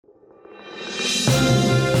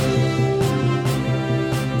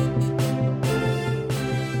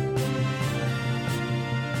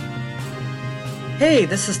Hey,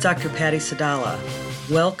 this is Dr. Patty Sadala.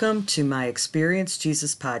 Welcome to my Experience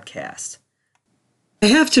Jesus podcast. I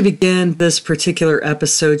have to begin this particular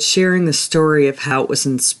episode sharing the story of how it was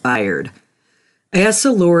inspired. I asked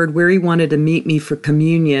the Lord where He wanted to meet me for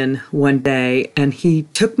communion one day, and He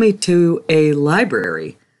took me to a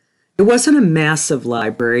library. It wasn't a massive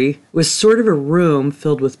library. It was sort of a room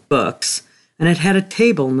filled with books, and it had a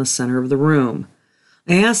table in the center of the room.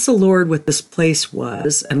 I asked the Lord what this place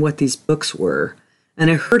was and what these books were, and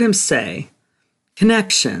I heard Him say,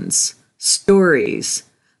 connections, stories,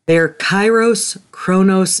 they are kairos,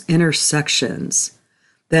 chronos intersections.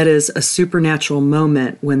 That is a supernatural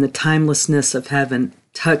moment when the timelessness of heaven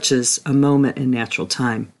touches a moment in natural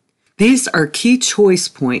time. These are key choice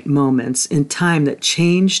point moments in time that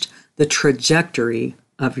changed the trajectory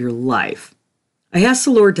of your life. I asked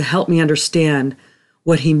the Lord to help me understand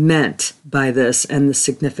what He meant by this and the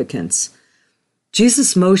significance.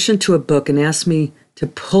 Jesus motioned to a book and asked me to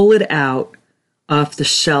pull it out off the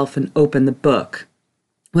shelf and open the book.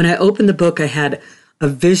 When I opened the book, I had a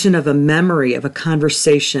vision of a memory of a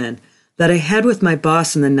conversation that I had with my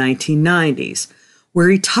boss in the 1990s, where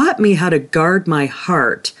he taught me how to guard my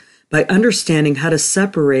heart by understanding how to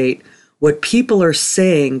separate what people are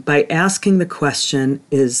saying by asking the question,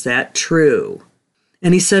 is that true?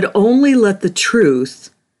 And he said, only let the truth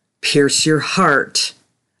pierce your heart.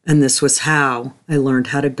 And this was how I learned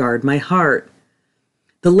how to guard my heart.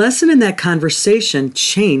 The lesson in that conversation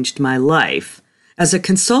changed my life. As a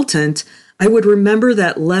consultant, I would remember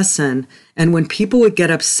that lesson, and when people would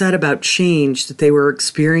get upset about change that they were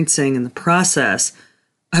experiencing in the process,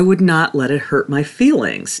 I would not let it hurt my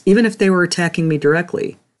feelings, even if they were attacking me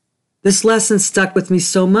directly. This lesson stuck with me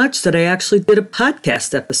so much that I actually did a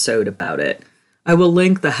podcast episode about it. I will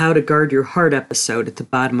link the How to Guard Your Heart episode at the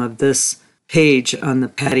bottom of this page on the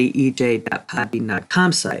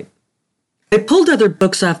pattyej.podbean.com site. I pulled other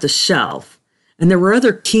books off the shelf, and there were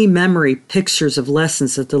other key memory pictures of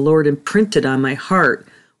lessons that the Lord imprinted on my heart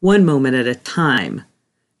one moment at a time.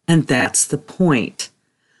 And that's the point.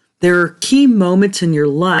 There are key moments in your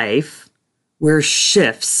life where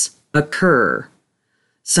shifts occur.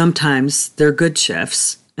 Sometimes they're good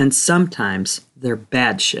shifts, and sometimes they're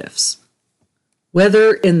bad shifts.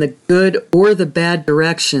 Whether in the good or the bad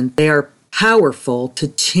direction, they are powerful to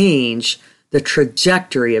change the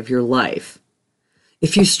trajectory of your life.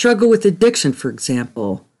 If you struggle with addiction, for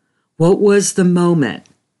example, what was the moment,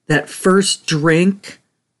 that first drink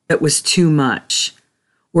that was too much,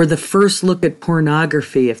 or the first look at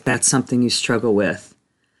pornography if that's something you struggle with,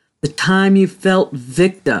 the time you felt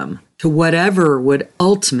victim to whatever would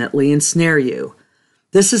ultimately ensnare you?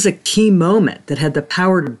 This is a key moment that had the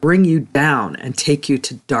power to bring you down and take you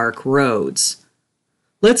to dark roads.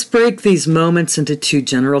 Let's break these moments into two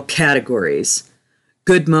general categories.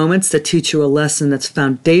 Good moments that teach you a lesson that's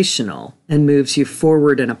foundational and moves you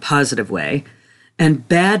forward in a positive way, and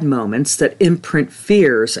bad moments that imprint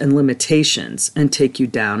fears and limitations and take you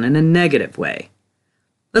down in a negative way.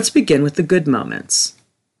 Let's begin with the good moments.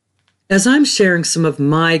 As I'm sharing some of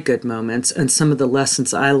my good moments and some of the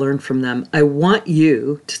lessons I learned from them, I want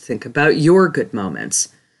you to think about your good moments.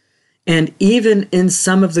 And even in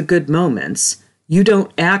some of the good moments, you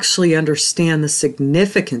don't actually understand the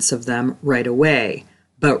significance of them right away.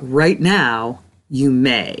 But right now, you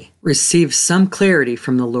may receive some clarity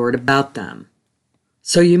from the Lord about them.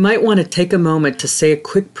 So you might want to take a moment to say a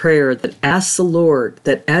quick prayer that asks the Lord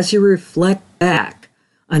that as you reflect back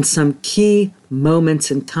on some key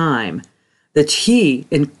moments in time, that He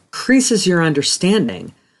increases your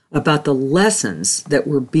understanding about the lessons that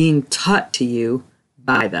were being taught to you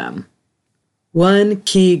by them. One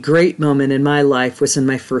key great moment in my life was in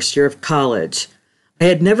my first year of college. I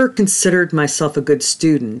had never considered myself a good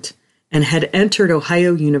student and had entered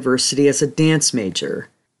Ohio University as a dance major.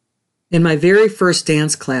 In my very first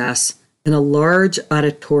dance class, in a large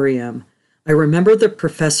auditorium, I remember the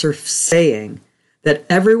professor saying that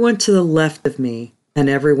everyone to the left of me and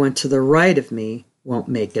everyone to the right of me won't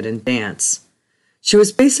make it in dance. She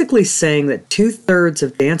was basically saying that 2/3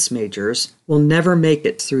 of dance majors will never make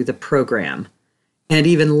it through the program, and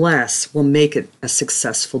even less will make it as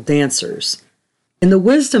successful dancers. In the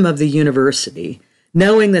wisdom of the university,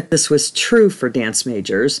 knowing that this was true for dance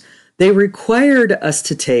majors, they required us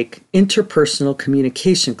to take interpersonal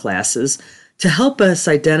communication classes to help us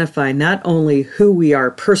identify not only who we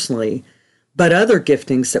are personally, but other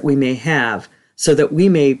giftings that we may have so that we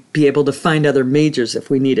may be able to find other majors if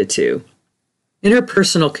we needed to.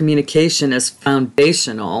 Interpersonal communication is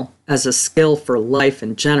foundational as a skill for life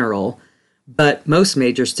in general, but most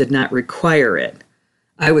majors did not require it.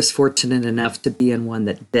 I was fortunate enough to be in one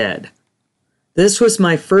that did. This was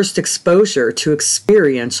my first exposure to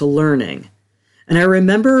experiential learning, and I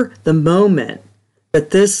remember the moment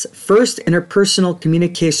that this first interpersonal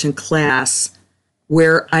communication class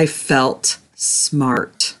where I felt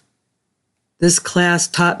smart. This class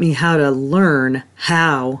taught me how to learn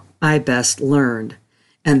how I best learned,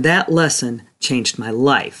 and that lesson changed my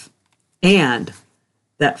life. And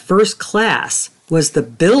that first class was the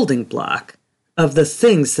building block of the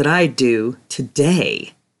things that I do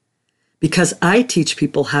today, because I teach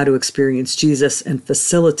people how to experience Jesus and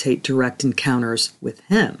facilitate direct encounters with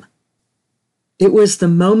Him. It was the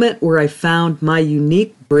moment where I found my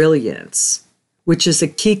unique brilliance, which is a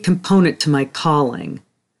key component to my calling.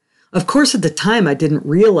 Of course, at the time, I didn't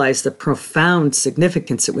realize the profound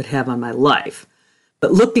significance it would have on my life.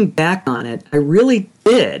 But looking back on it, I really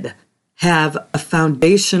did have a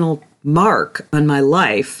foundational mark on my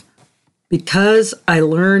life because I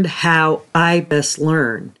learned how I best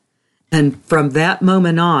learn. And from that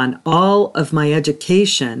moment on, all of my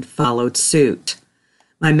education followed suit.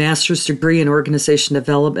 My master's degree in organization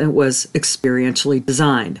development was experientially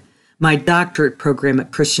designed. My doctorate program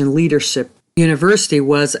at Christian Leadership University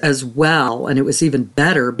was as well, and it was even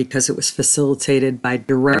better because it was facilitated by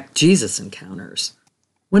direct Jesus encounters.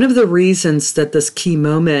 One of the reasons that this key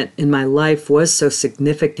moment in my life was so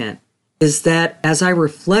significant is that as I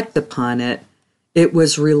reflect upon it, it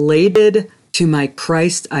was related to my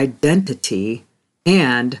Christ identity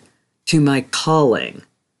and to my calling.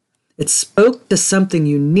 It spoke to something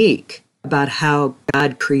unique about how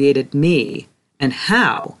God created me and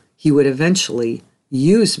how He would eventually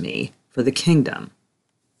use me for the kingdom.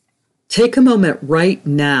 Take a moment right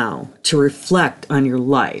now to reflect on your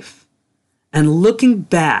life and looking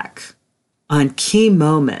back on key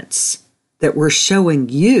moments that were showing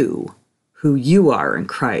you who you are in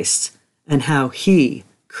Christ and how He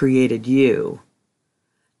created you.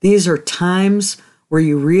 These are times where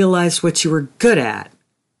you realized what you were good at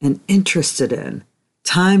and interested in,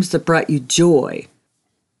 times that brought you joy,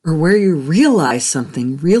 or where you realized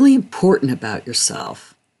something really important about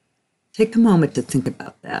yourself. Take a moment to think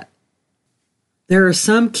about that. There are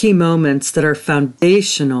some key moments that are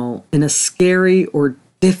foundational in a scary or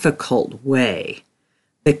difficult way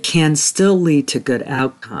that can still lead to good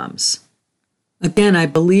outcomes. Again, I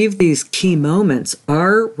believe these key moments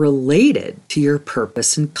are related to your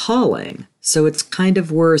purpose and calling, so it's kind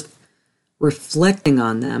of worth reflecting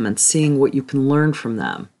on them and seeing what you can learn from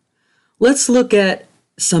them. Let's look at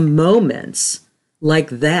some moments like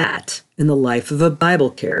that in the life of a Bible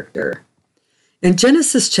character. In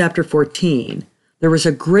Genesis chapter 14, there was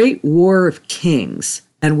a great war of kings,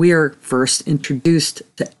 and we are first introduced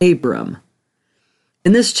to Abram.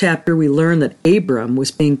 In this chapter, we learn that Abram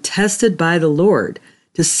was being tested by the Lord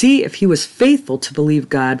to see if he was faithful to believe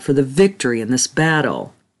God for the victory in this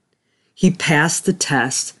battle. He passed the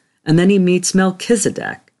test, and then he meets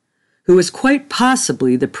Melchizedek, who is quite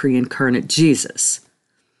possibly the pre-incarnate Jesus.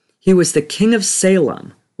 He was the king of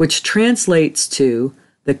Salem, which translates to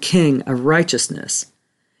the king of righteousness,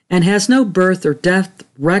 and has no birth or death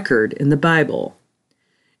record in the Bible.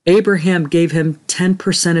 Abraham gave him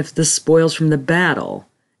 10% of the spoils from the battle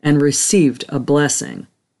and received a blessing.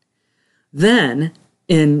 Then,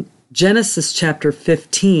 in Genesis chapter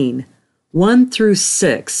 15, 1 through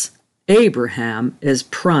 6, Abraham is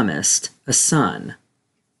promised a son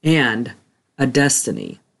and a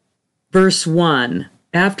destiny. Verse 1,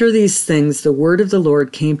 After these things the word of the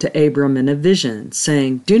Lord came to Abram in a vision,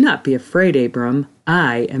 saying, Do not be afraid, Abram,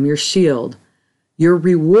 I am your shield. Your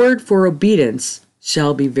reward for obedience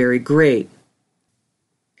shall be very great.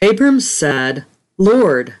 Abram said,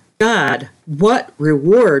 Lord God, what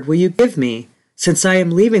reward will you give me, since I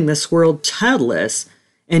am leaving this world childless,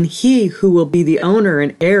 and he who will be the owner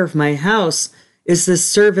and heir of my house is this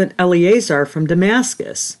servant Eliezer from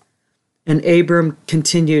Damascus? And Abram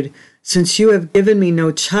continued, Since you have given me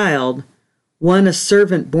no child, a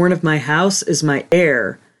servant born of my house is my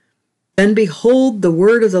heir. Then behold, the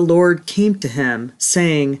word of the Lord came to him,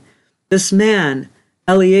 saying, This man,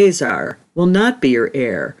 Eliezer, will not be your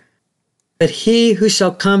heir, but he who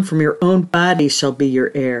shall come from your own body shall be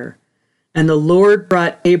your heir. And the Lord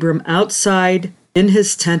brought Abram outside in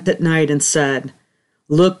his tent at night and said,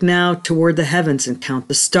 Look now toward the heavens and count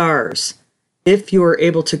the stars, if you are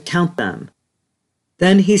able to count them.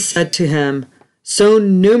 Then he said to him, So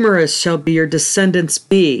numerous shall be your descendants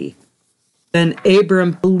be. Then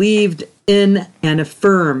Abram believed in and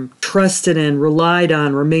affirmed, trusted in, relied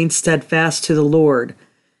on, remained steadfast to the Lord,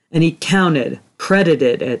 and he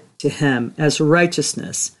credited it to him as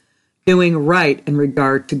righteousness. doing right in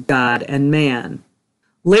regard to God and man.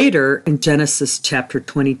 Later in Genesis chapter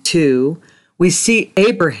 22, we see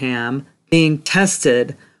Abraham being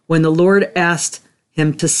tested when the Lord asked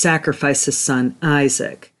him to sacrifice his son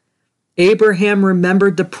Isaac. Abraham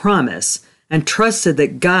remembered the promise and trusted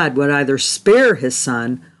that God would either spare his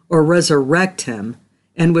son or resurrect him,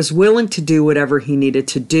 and was willing to do whatever he needed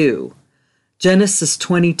to do. Genesis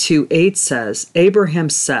 22:8 says, Abraham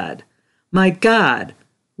said, "My God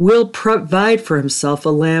will provide for himself a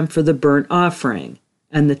lamb for the burnt offering."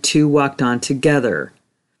 And the two walked on together.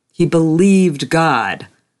 He believed God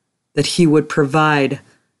that he would provide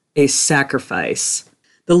a sacrifice.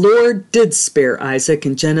 The Lord did spare Isaac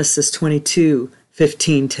in Genesis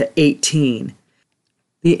 22:15-18.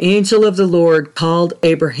 The angel of the Lord called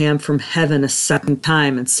Abraham from heaven a second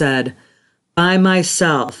time and said, "By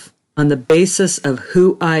myself, on the basis of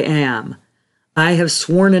who I am, I have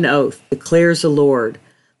sworn an oath, declares the Lord,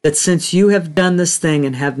 that since you have done this thing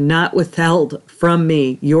and have not withheld from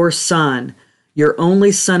me your son, your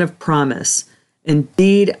only son of promise,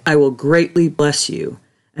 indeed I will greatly bless you,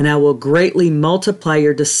 and I will greatly multiply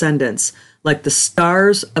your descendants like the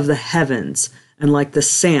stars of the heavens and like the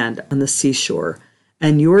sand on the seashore.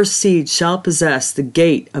 And your seed shall possess the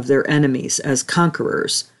gate of their enemies as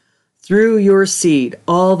conquerors. Through your seed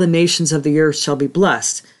all the nations of the earth shall be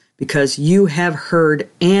blessed, because you have heard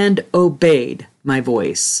and obeyed my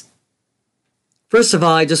voice." First of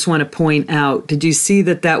all, I just want to point out, did you see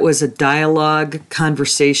that that was a dialogue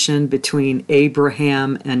conversation between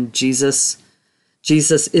Abraham and Jesus?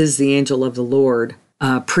 Jesus is the angel of the Lord,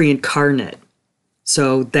 pre-incarnate.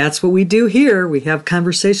 So that's what we do here. We have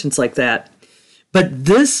conversations like that. But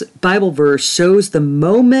this Bible verse shows the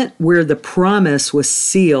moment where the promise was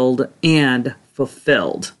sealed and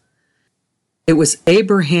fulfilled. It was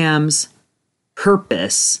Abraham's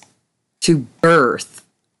purpose to birth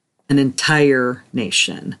an entire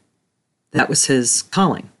nation. That was his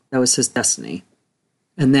calling. That was his destiny.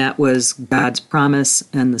 And that was God's promise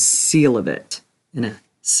and the seal of it in a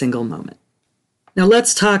single moment. Now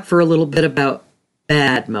let's talk for a little bit about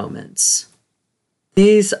bad moments.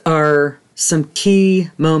 These are some key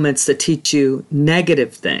moments that teach you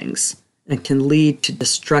negative things and can lead to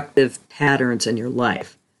destructive patterns in your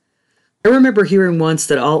life. I remember hearing once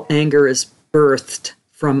that all anger is birthed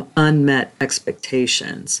from unmet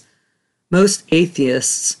expectations. Most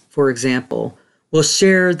atheists, for example, will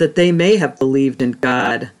share that they may have believed in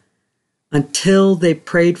God until they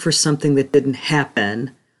prayed for something that didn't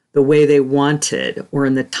happen the way they wanted or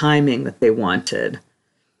in the timing that they wanted.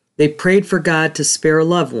 They prayed for God to spare a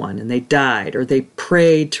loved one and they died, or they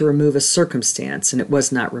prayed to remove a circumstance and it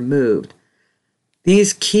was not removed.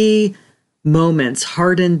 These key moments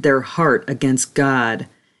hardened their heart against God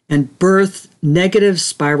and birthed negative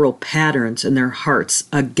spiral patterns in their hearts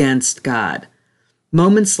against God.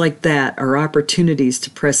 Moments like that are opportunities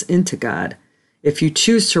to press into God. If you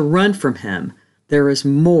choose to run from Him, there is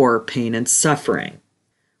more pain and suffering.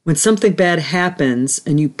 When something bad happens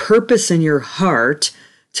and you purpose in your heart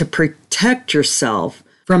to protect yourself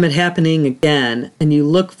from it happening again, and you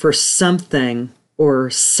look for something or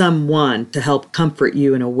someone to help comfort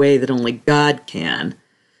you in a way that only God can,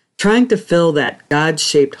 trying to fill that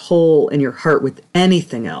God-shaped hole in your heart with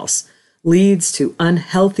anything else leads to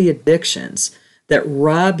unhealthy addictions that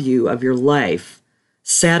rob you of your life,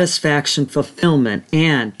 satisfaction, fulfillment,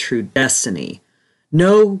 and true destiny.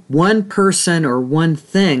 No one person or one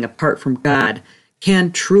thing apart from God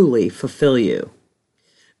can truly fulfill you.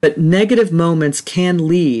 But negative moments can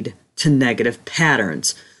lead to negative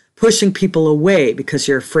patterns. Pushing people away because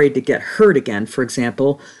you're afraid to get hurt again, for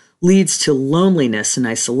example, leads to loneliness and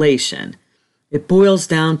isolation. It boils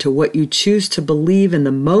down to what you choose to believe in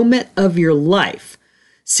the moment of your life.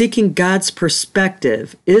 Seeking God's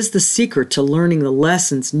perspective is the secret to learning the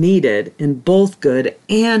lessons needed in both good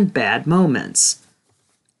and bad moments.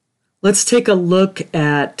 Let's take a look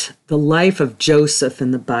at the life of Joseph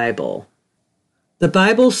in the Bible. The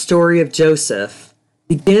Bible story of Joseph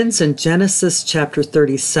begins in Genesis chapter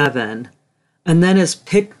 37 and then is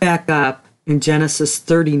picked back up in Genesis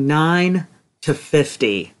 39 to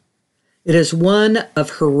 50. It is one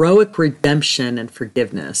of heroic redemption and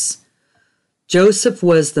forgiveness. Joseph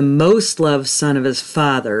was the most loved son of his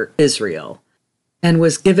father, Israel, and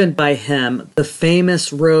was given by him the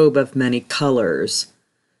famous robe of many colors.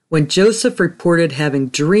 When Joseph reported having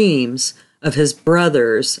dreams of his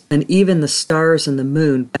brothers and even the stars and the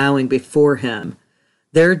moon bowing before him,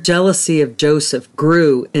 their jealousy of Joseph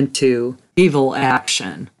grew into evil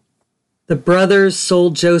action. The brothers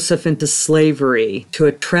sold Joseph into slavery to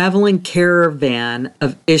a traveling caravan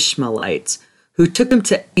of Ishmaelites who took him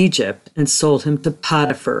to Egypt and sold him to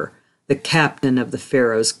Potiphar, the captain of the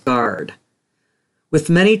Pharaoh's guard. With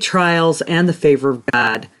many trials and the favor of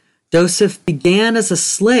God, Joseph began as a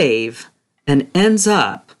slave and ends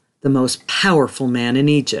up the most powerful man in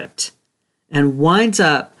Egypt, and winds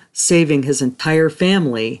up saving his entire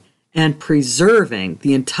family and preserving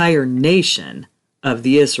the entire nation of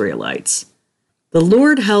the Israelites. The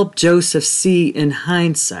Lord helped Joseph see in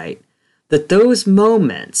hindsight that those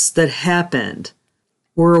moments that happened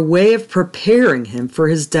were a way of preparing him for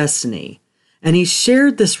his destiny, and he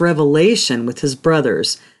shared this revelation with his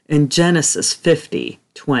brothers in Genesis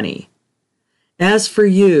 50:20. As for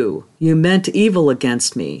you, you meant evil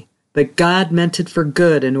against me, but God meant it for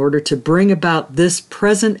good in order to bring about this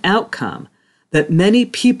present outcome, that many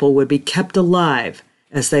people would be kept alive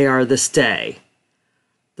as they are this day.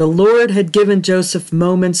 The Lord had given Joseph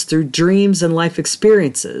moments through dreams and life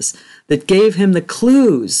experiences that gave him the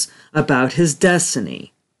clues about his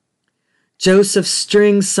destiny. Joseph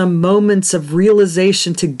strings some moments of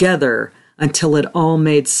realization together until it all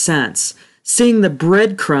made sense, seeing the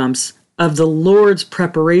breadcrumbs of the Lord's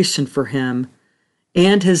preparation for him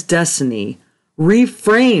and his destiny,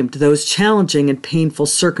 reframed those challenging and painful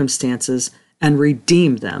circumstances and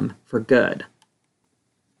redeemed them for good.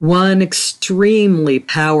 One extremely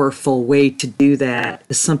powerful way to do that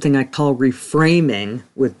is something I call reframing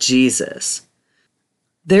with Jesus.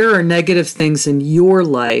 There are negative things in your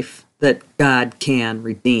life that God can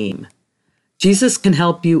redeem. Jesus can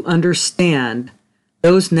help you understand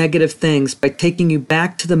those negative things by taking you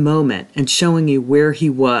back to the moment and showing you where he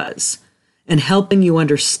was and helping you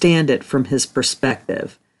understand it from his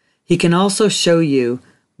perspective. He can also show you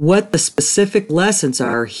what the specific lessons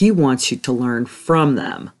are he wants you to learn from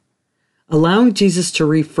them. Allowing Jesus to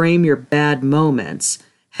reframe your bad moments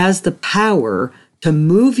has the power to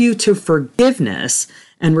move you to forgiveness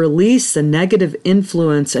and release the negative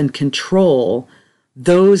influence and control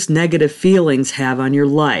those negative feelings have on your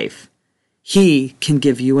life. He can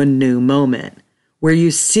give you a new moment where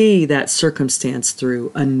you see that circumstance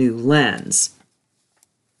through a new lens.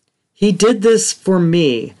 He did this for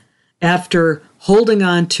me after holding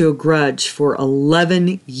on to a grudge for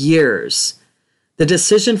 11 years. The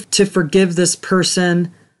decision to forgive this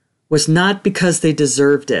person was not because they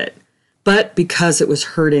deserved it, but because it was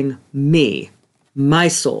hurting me, my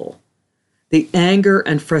soul. The anger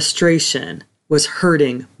and frustration was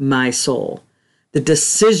hurting my soul. The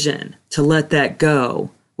decision to let that go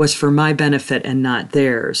was for my benefit and not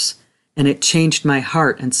theirs, and it changed my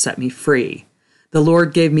heart and set me free. The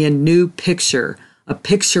Lord gave me a new picture, a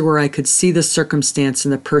picture where I could see the circumstance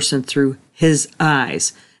and the person through his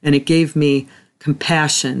eyes, and it gave me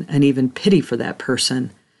compassion and even pity for that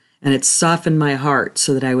person, and it softened my heart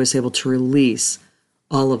so that I was able to release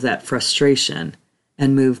all of that frustration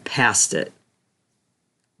and move past it.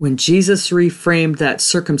 When Jesus reframed that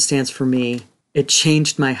circumstance for me, it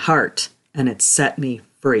changed my heart and it set me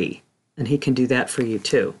free, and he can do that for you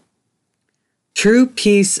too. True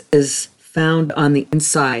peace is found on the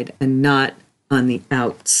inside and not on the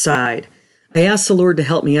outside. I asked the Lord to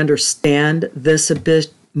help me understand this a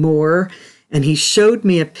bit more, and he showed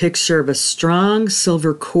me a picture of a strong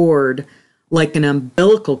silver cord, like an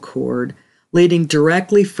umbilical cord, leading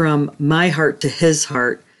directly from my heart to his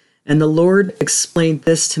heart. And the Lord explained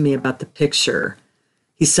this to me about the picture.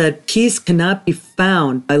 He said, peace cannot be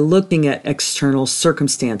found by looking at external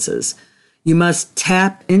circumstances. You must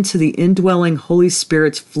tap into the indwelling Holy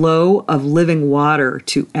Spirit's flow of living water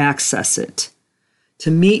to access it.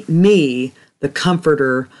 To meet me, the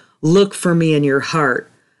Comforter, look for me in your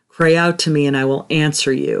heart. Cry out to me and I will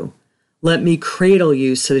answer you. Let me cradle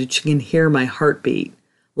you so that you can hear my heartbeat.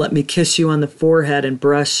 Let me kiss you on the forehead and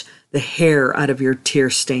brush the hair out of your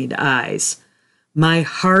tear-stained eyes. My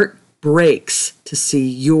heart breaks to see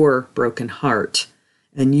your broken heart,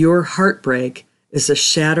 and your heartbreak is a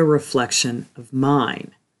shadow reflection of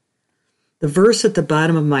mine. The verse at the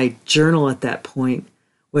bottom of my journal at that point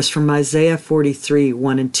was from Isaiah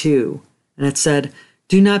 43:1-2, and it said,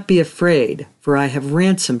 do not be afraid, for I have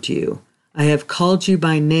ransomed you. I have called you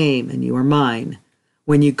by name, and you are mine.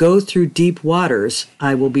 When you go through deep waters,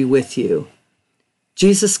 I will be with you.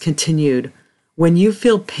 Jesus continued, when you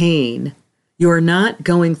feel pain, you are not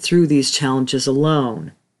going through these challenges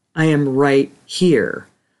alone. I am right here.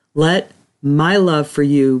 Let my love for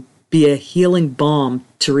you be a healing balm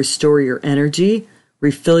to restore your energy,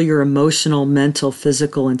 refill your emotional, mental,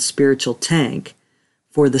 physical, and spiritual tank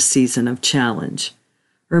for the season of challenge.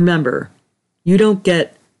 Remember, you don't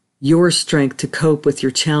get your strength to cope with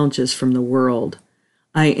your challenges from the world.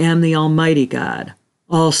 I am the Almighty God.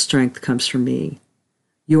 All strength comes from me.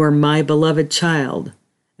 You are my beloved child,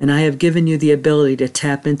 and I have given you the ability to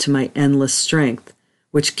tap into my endless strength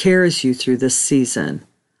which carries you through this season.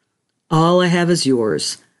 All I have is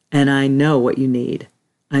yours, and I know what you need.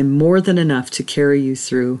 I'm more than enough to carry you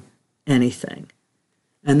through anything.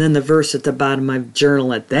 And then the verse at the bottom of my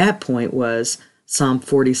journal at that point was Psalm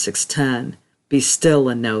 46:10, "Be still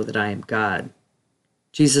and know that I am God."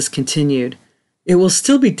 Jesus continued, "It will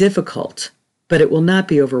still be difficult, but it will not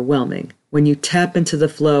be overwhelming when you tap into the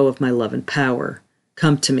flow of my love and power.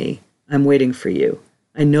 Come to me. I'm waiting for you.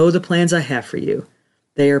 I know the plans I have for you.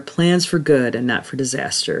 They are plans for good and not for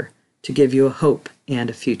disaster, to give you a hope and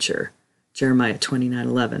a future." Jeremiah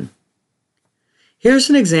 29:11. Here's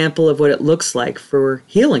an example of what it looks like for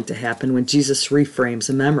healing to happen when Jesus reframes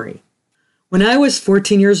a memory. When I was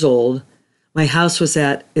 14 years old, my house was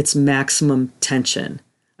at its maximum tension.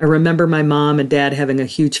 I remember my mom and dad having a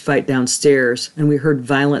huge fight downstairs, and we heard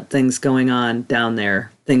violent things going on down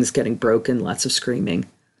there, things getting broken, lots of screaming.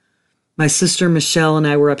 My sister Michelle and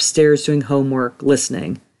I were upstairs doing homework,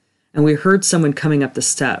 listening, and we heard someone coming up the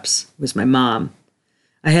steps. It was my mom.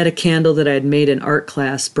 I had a candle that I had made in art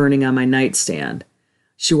class burning on my nightstand.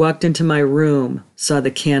 She walked into my room, saw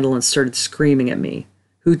the candle, and started screaming at me.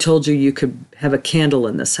 "Who told you could have a candle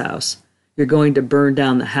in this house? You're going to burn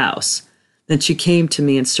down the house." Then she came to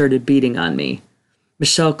me and started beating on me.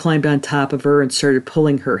 Michelle climbed on top of her and started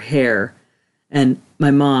pulling her hair, and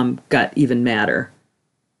my mom got even madder.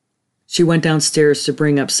 She went downstairs to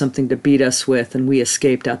bring up something to beat us with, and we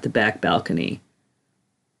escaped out the back balcony.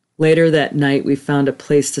 Later that night, we found a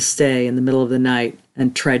place to stay in the middle of the night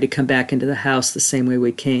and tried to come back into the house the same way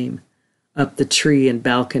we came, up the tree and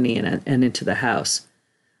balcony and into the house.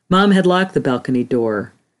 Mom had locked the balcony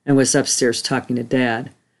door and was upstairs talking to Dad.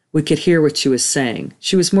 We could hear what she was saying.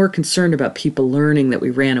 She was more concerned about people learning that we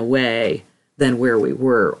ran away than where we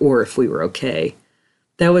were or if we were okay.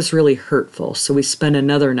 That was really hurtful, so we spent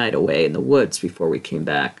another night away in the woods before we came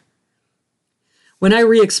back. When I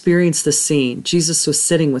re-experienced the scene, Jesus was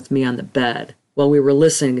sitting with me on the bed while we were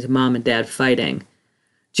listening to Mom and Dad fighting.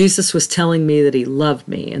 Jesus was telling me that he loved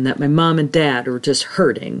me and that my mom and dad were just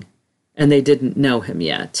hurting, and they didn't know him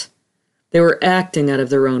yet. They were acting out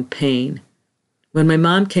of their own pain. When my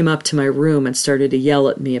mom came up to my room and started to yell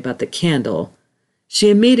at me about the candle, she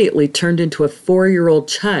immediately turned into a 4-year-old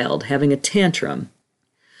child having a tantrum.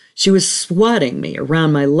 She was swatting me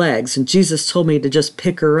around my legs, and Jesus told me to just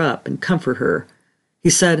pick her up and comfort her. He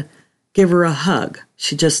said, "Give her a hug.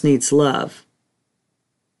 She just needs love."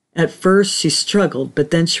 At first, she struggled,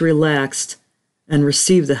 but then she relaxed and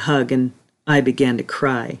received the hug, and I began to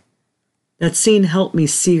cry. That scene helped me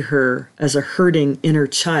see her as a hurting inner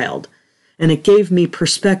child, and it gave me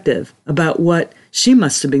perspective about what she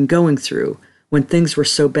must have been going through when things were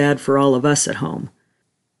so bad for all of us at home.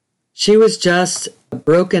 She was just a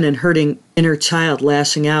broken and hurting inner child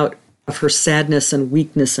lashing out of her sadness and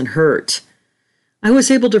weakness and hurt. I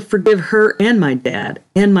was able to forgive her and my dad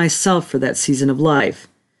and myself for that season of life,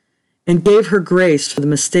 and gave her grace for the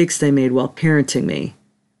mistakes they made while parenting me.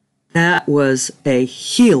 That was a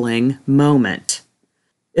healing moment.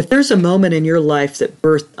 If there's a moment in your life that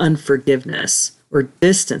birthed unforgiveness or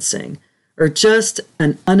distancing or just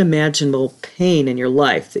an unimaginable pain in your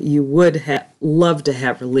life that you would love to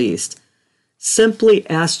have released, simply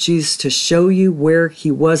ask Jesus to show you where he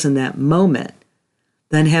was in that moment.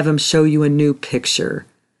 Then have him show you a new picture,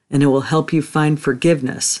 and it will help you find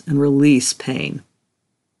forgiveness and release pain.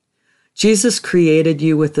 Jesus created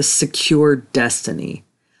you with a secure destiny.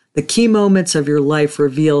 The key moments of your life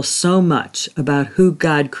reveal so much about who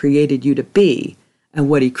God created you to be and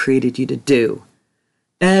what he created you to do.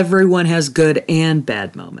 Everyone has good and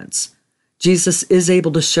bad moments. Jesus is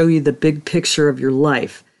able to show you the big picture of your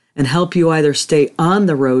life and help you either stay on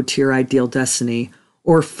the road to your ideal destiny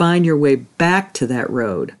or find your way back to that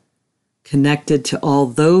road, connected to all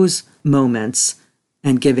those moments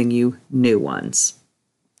and giving you new ones.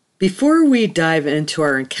 Before we dive into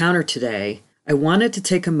our encounter today, I wanted to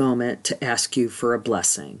take a moment to ask you for a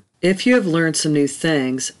blessing. If you have learned some new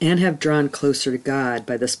things and have drawn closer to God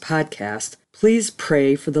by this podcast, please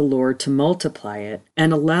pray for the Lord to multiply it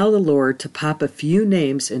and allow the Lord to pop a few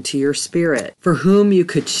names into your spirit for whom you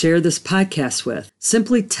could share this podcast with.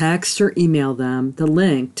 Simply text or email them the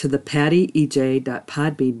link to the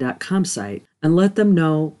pattyej.podbean.com site and let them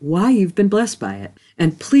know why you've been blessed by it.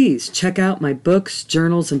 And please check out my books,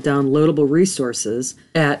 journals, and downloadable resources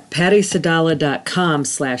at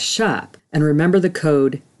pattysadala.com/shop. And remember the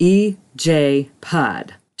code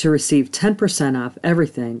EJPOD to receive 10% off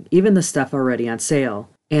everything, even the stuff already on sale.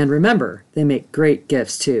 And remember, they make great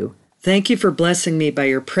gifts too. Thank you for blessing me by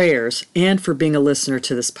your prayers and for being a listener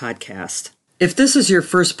to this podcast. If this is your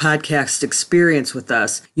first podcast experience with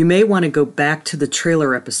us, you may want to go back to the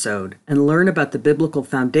trailer episode and learn about the biblical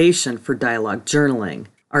foundation for dialogue journaling,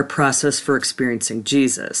 our process for experiencing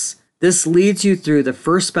Jesus. This leads you through the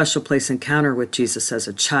first special place encounter with Jesus as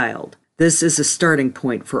a child. This is a starting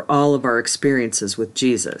point for all of our experiences with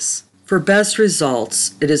Jesus. For best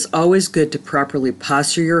results, it is always good to properly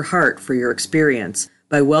posture your heart for your experience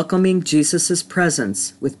by welcoming Jesus'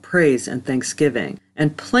 presence with praise and thanksgiving,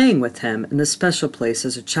 and playing with him in the special place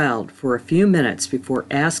as a child for a few minutes before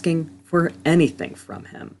asking for anything from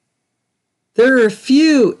him. There are a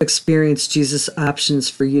few Experience Jesus options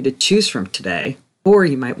for you to choose from today, or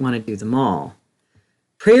you might want to do them all.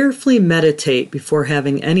 Prayerfully meditate before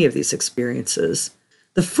having any of these experiences.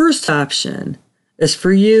 The first option is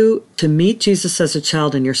for you to meet Jesus as a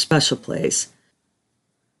child in your special place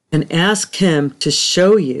and ask him to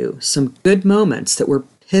show you some good moments that were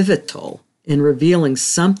pivotal in revealing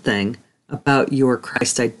something about your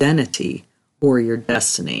Christ identity or your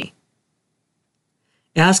destiny.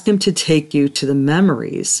 Ask him to take you to the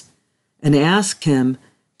memories and ask him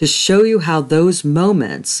to show you how those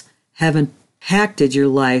moments have impacted your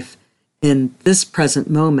life in this present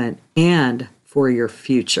moment and for your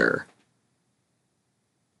future.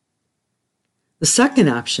 The second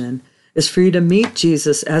option is for you to meet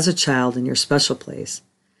Jesus as a child in your special place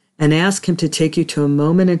and ask him to take you to a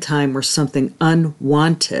moment in time where something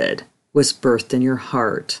unwanted was birthed in your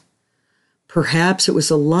heart. Perhaps it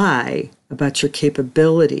was a lie about your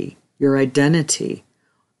capability, your identity,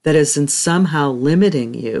 that is somehow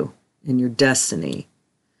limiting you in your destiny.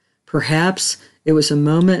 Perhaps it was a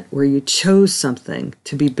moment where you chose something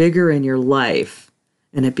to be bigger in your life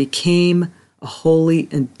and it became a holy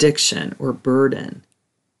addiction or burden.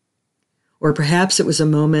 Or perhaps it was a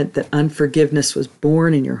moment that unforgiveness was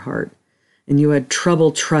born in your heart and you had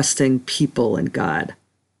trouble trusting people and God.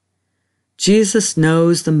 Jesus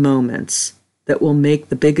knows the moments that will make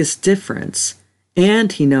the biggest difference,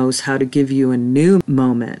 and he knows how to give you a new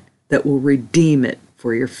moment that will redeem it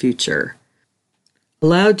for your future.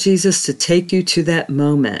 Allow Jesus to take you to that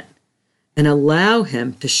moment and allow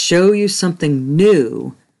him to show you something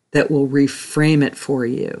new that will reframe it for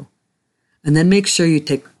you. And then make sure you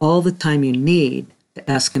take all the time you need to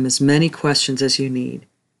ask him as many questions as you need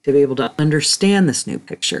to be able to understand this new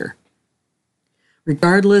picture.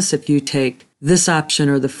 Regardless if you take this option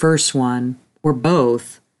or the first one or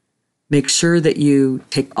both, make sure that you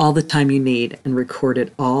take all the time you need and record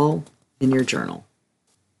it all in your journal.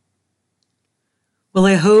 Well,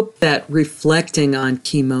 I hope that reflecting on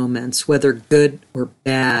key moments, whether good or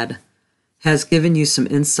bad, has given you some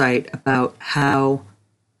insight about how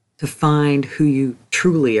to find who you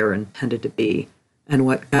truly are intended to be and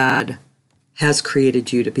what God has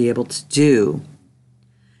created you to be able to do.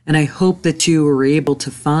 And I hope that you were able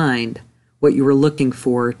to find what you were looking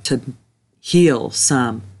for to heal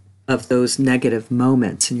some of those negative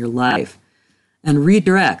moments in your life and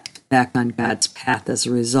redirect back on God's path as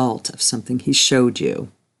a result of something he showed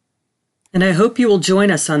you. And I hope you will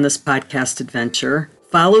join us on this podcast adventure.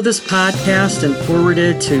 Follow this podcast and forward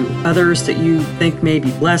it to others that you think may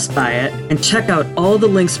be blessed by it, and check out all the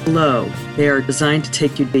links below. They are designed to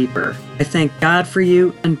take you deeper. I thank God for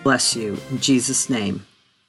you and bless you in Jesus' name.